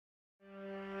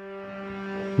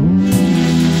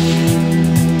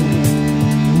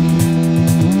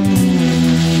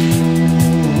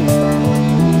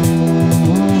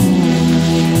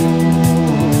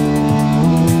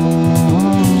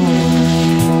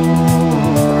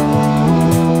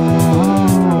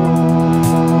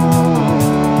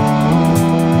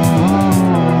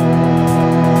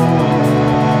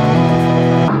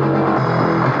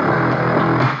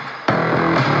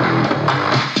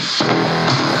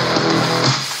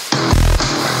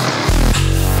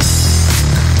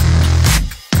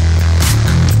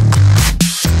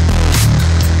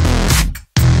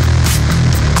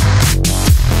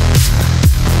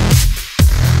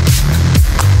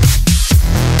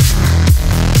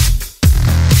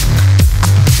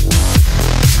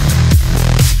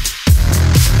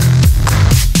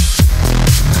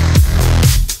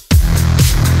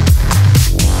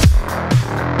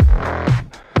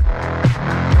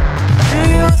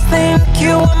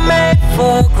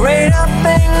for greater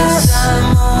things.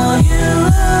 I'm all you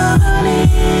ever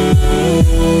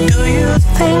need. Do you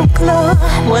think love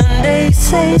when they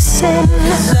say sin?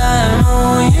 'Cause I'm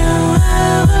all you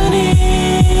ever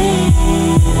need.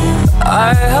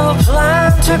 I have a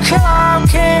plan to kill our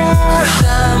king. 'Cause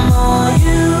I'm all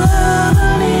you ever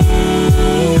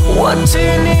need. What do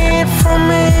you need from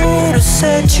me to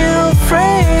set you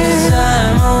free? 'Cause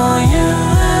I'm all you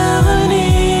ever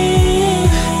need.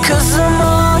 'Cause I'm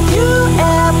all you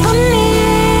ever need.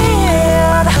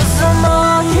 'Cause I'm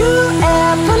all you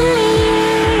ever need.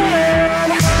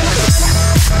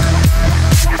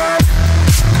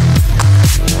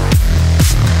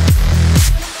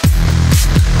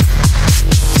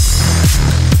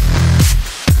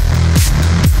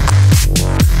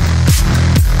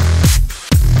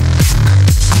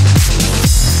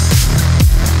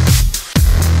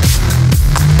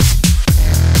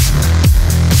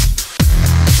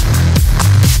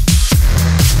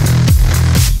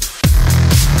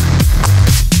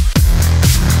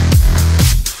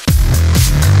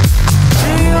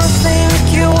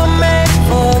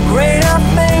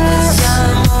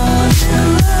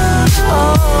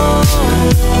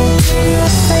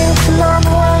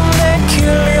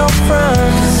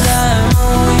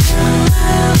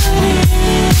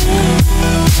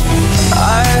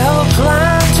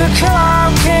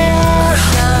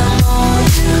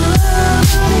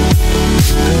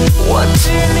 What do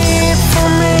you need from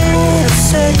me to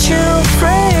set you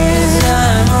free?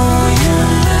 I'm all you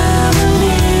ever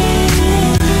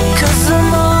need. 'Cause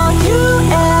I'm all you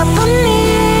ever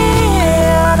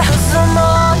need. 'Cause I'm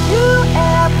all you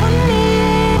ever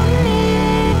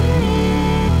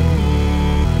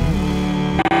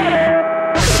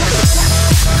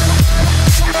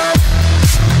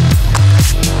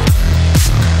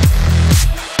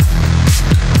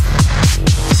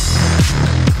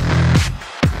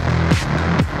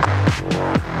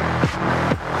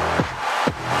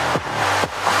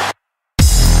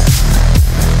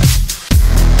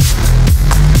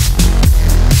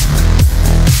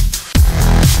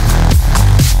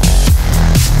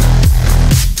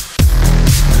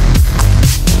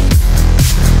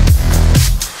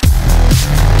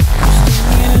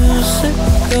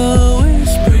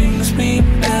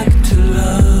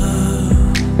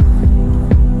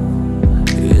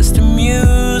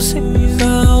music